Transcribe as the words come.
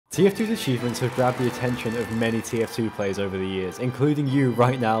TF2's achievements have grabbed the attention of many TF2 players over the years, including you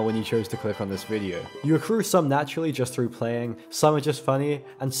right now when you chose to click on this video. You accrue some naturally just through playing, some are just funny,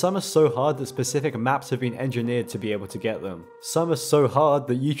 and some are so hard that specific maps have been engineered to be able to get them. Some are so hard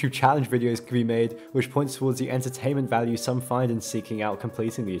that YouTube challenge videos can be made, which points towards the entertainment value some find in seeking out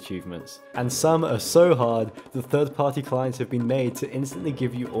completing the achievements. And some are so hard that third-party clients have been made to instantly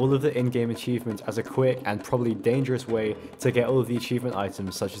give you all of the in-game achievements as a quick and probably dangerous way to get all of the achievement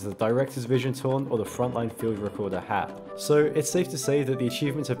items, such as the director's vision taunt or the frontline field recorder hat. So it's safe to say that the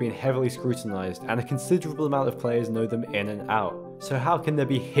achievements have been heavily scrutinized and a considerable amount of players know them in and out. So how can there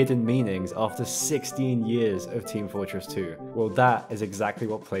be hidden meanings after 16 years of Team Fortress 2? Well, that is exactly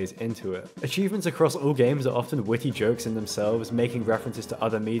what plays into it. Achievements across all games are often witty jokes in themselves, making references to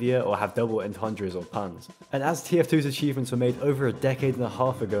other media or have double entendres or puns. And as TF2's achievements were made over a decade and a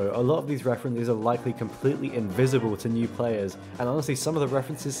half ago, a lot of these references are likely completely invisible to new players, and honestly some of the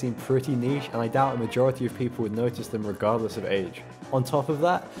references seem pretty niche, and I doubt a majority of people would notice them regardless of age. On top of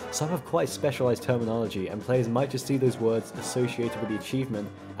that, some have quite specialized terminology, and players might just see those words associated with the achievement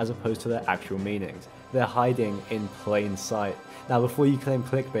as opposed to their actual meanings. They're hiding in plain sight. Now before you claim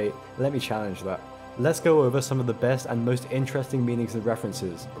clickbait, let me challenge that. Let's go over some of the best and most interesting meanings and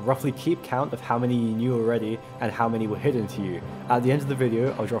references. Roughly keep count of how many you knew already and how many were hidden to you. At the end of the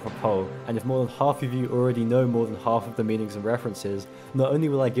video, I'll drop a poll, and if more than half of you already know more than half of the meanings and references, not only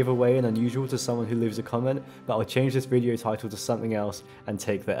will I give away an unusual to someone who leaves a comment, but I'll change this video title to something else and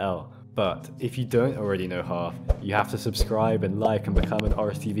take the L. But if you don't already know half, you have to subscribe and like and become an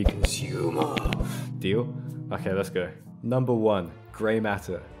RSTV consumer. Deal? Okay, let's go. Number 1. Grey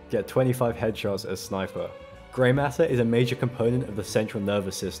matter. Get 25 headshots as sniper. Grey matter is a major component of the central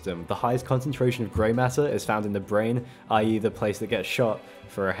nervous system. The highest concentration of grey matter is found in the brain, i.e. the place that gets shot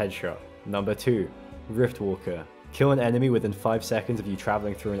for a headshot. Number 2. Rift walker. Kill an enemy within 5 seconds of you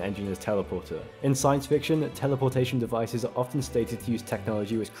traveling through an engineer's teleporter. In science fiction, teleportation devices are often stated to use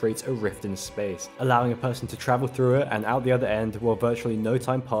technology which creates a rift in space, allowing a person to travel through it and out the other end while virtually no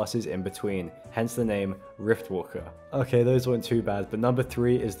time passes in between, hence the name Rift Walker. Okay, those weren't too bad, but number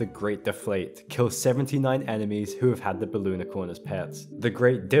 3 is the Great Deflate. Kill 79 enemies who have had the Balloonacorn as pets. The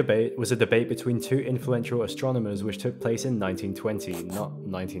Great Debate was a debate between two influential astronomers which took place in 1920, not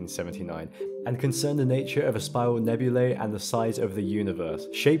 1979, and concerned the nature of a spiral nebulae and the size of the universe.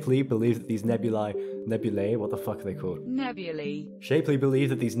 Shapley believed that these nebulae, what the fuck are they called? Nebulae. Shapley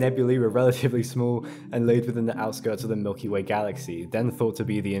believed that these nebulae were relatively small and laid within the outskirts of the Milky Way galaxy, then thought to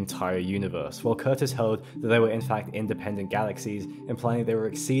be the entire universe, while Curtis held that they were in fact independent galaxies, implying they were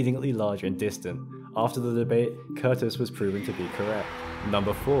exceedingly large and distant. After the debate, Curtis was proven to be correct.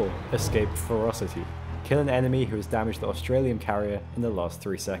 Number 4. Escape Ferocity. Kill an enemy who has damaged the Australium carrier in the last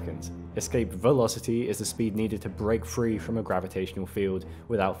 3 seconds. Escape velocity is the speed needed to break free from a gravitational field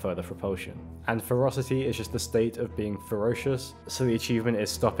without further propulsion. And ferocity is just the state of being ferocious, so the achievement is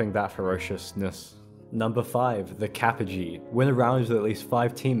stopping that ferociousness. Number 5. The Capogee. Win a round with at least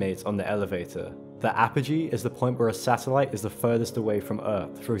 5 teammates on the elevator. The apogee is the point where a satellite is the furthest away from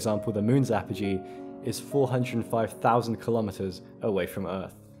Earth. For example, the moon's apogee is 405,000 kilometers away from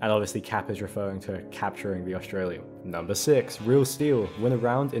Earth. And obviously Cap is referring to capturing the Australium. Number 6. Real Steel. Win a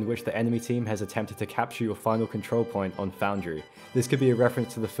round in which the enemy team has attempted to capture your final control point on Foundry. This could be a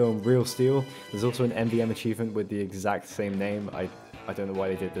reference to the film Real Steel. There's also an MVM achievement with the exact same name. I don't know why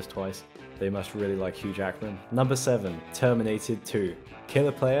they did this twice. They must really like Hugh Jackman. Number 7. Terminated 2. Kill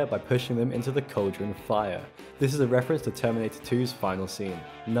a player by pushing them into the cauldron fire. This is a reference to Terminator 2's final scene.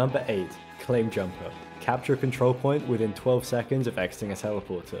 Number 8. Claim Jumper. Capture a control point within 12 seconds of exiting a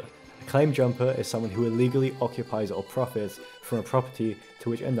teleporter. A claim jumper is someone who illegally occupies or profits from a property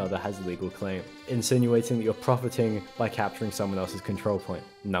to which another has legal claim, insinuating that you're profiting by capturing someone else's control point.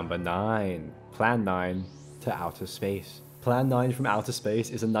 Number 9. Plan 9 to Outer Space. Plan 9 from Outer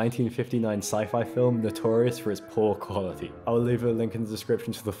Space is a 1959 sci-fi film notorious for its poor quality. I'll leave a link in the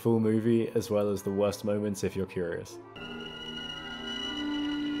description to the full movie as well as the worst moments if you're curious.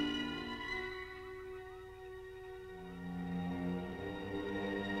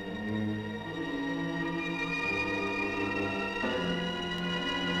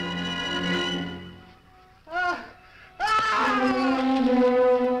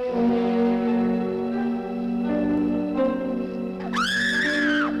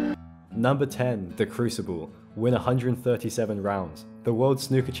 Number 10. The Crucible. Win 137 rounds. The World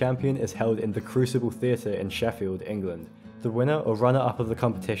Snooker Champion is held in the Crucible Theatre in Sheffield, England. The winner or runner-up of the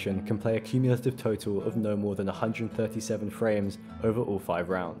competition can play a cumulative total of no more than 137 frames over all 5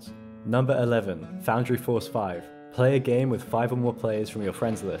 rounds. Number 11. Foundry Force 5. Play a game with 5 or more players from your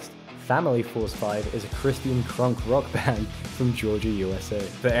friends list. Family Force 5 is a Christian crunk rock band from Georgia, USA.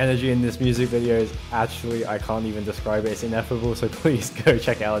 The energy in this music video is actually, I can't even describe it, it's ineffable, so please go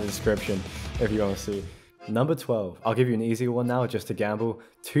check out the description if you want to see. Number 12, I'll give you an easy one now just to gamble.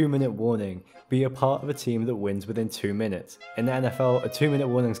 2-minute warning. Be a part of a team that wins within 2 minutes. In the NFL, a 2-minute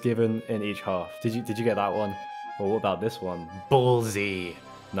warning is given in each half. Did you get that one? Well, what about this one? Ballsy.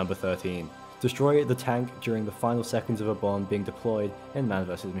 Number 13. Destroy the tank during the final seconds of a bomb being deployed in Man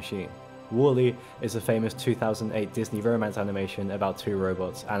vs. Machine. WALL-E is a famous 2008 Disney romance animation about 2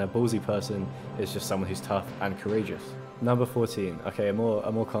 robots, and a ballsy person is just someone who's tough and courageous. Number 14, okay, a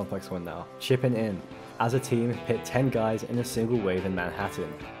more complex one now. Chipping in. As a team, hit 10 guys in a single wave in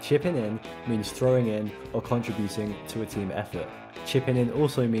Manhattan. Chipping in means throwing in or contributing to a team effort. Chipping in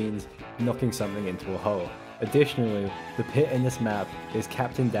also means knocking something into a hole. Additionally, the pit in this map is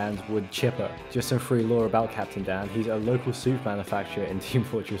Captain Dan's wood chipper. Just some free lore about Captain Dan, he's a local soup manufacturer in Team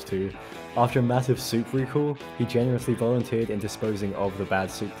Fortress 2. After a massive soup recall, he generously volunteered in disposing of the bad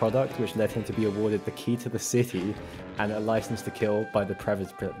soup product, which led him to be awarded the key to the city and a license to kill by the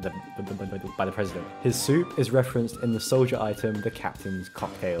president. His soup is referenced in the soldier item, the Captain's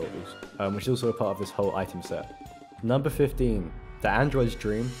Cocktails, which is also a part of this whole item set. Number 15. The Android's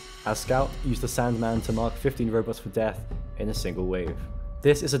Dream. As Scout used the Sandman to mark 15 robots for death in a single wave.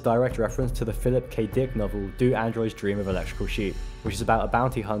 This is a direct reference to the Philip K. Dick novel Do Androids Dream of Electrical Sheep, which is about a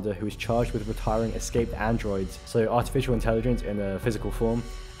bounty hunter who is charged with retiring escaped androids, so artificial intelligence in a physical form,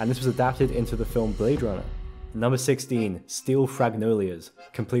 and this was adapted into the film Blade Runner. Number 16. Steel Fragnolias.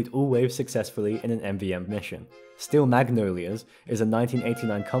 Complete all waves successfully in an MVM mission. Steel Magnolias is a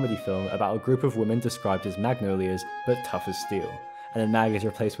 1989 comedy film about a group of women described as magnolias, but tough as steel, and then mag is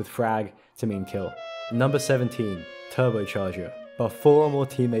replaced with frag to mean kill. Number 17. Turbocharger. Buff 4 or more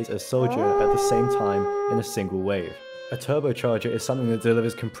teammates as soldier at the same time in a single wave. A turbocharger is something that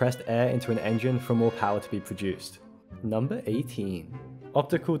delivers compressed air into an engine for more power to be produced. Number 18.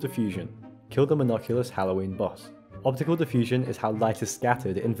 Optical diffusion. Kill the Monoculous Halloween boss. Optical diffusion is how light is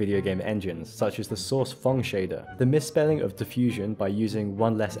scattered in video game engines, such as the satsfying shader. The misspelling of diffusion by using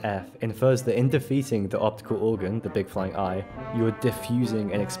one less F infers that in defeating the optical organ, the big flying eye, you are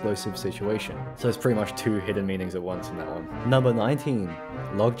diffusing an explosive situation. So there's pretty much 2 hidden meanings at once in that one. Number 19.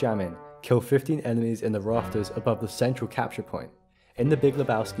 Log jamming. Kill 15 enemies in the rafters above the central capture point. In The Big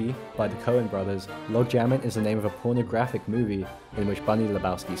Lebowski, by the Coen brothers, log jamming is the name of a pornographic movie in which Bunny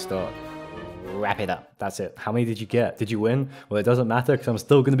Lebowski starred. Wrap it up. That's it. How many did you get? Did you win? Well, it doesn't matter because I'm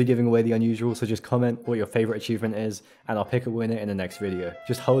still going to be giving away the unusual, so just comment what your favorite achievement is and I'll pick a winner in the next video.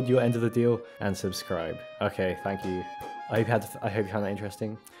 Just hold your end of the deal and subscribe. Okay, thank you. I hope you found that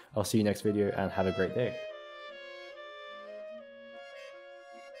interesting. I'll see you next video and have a great day.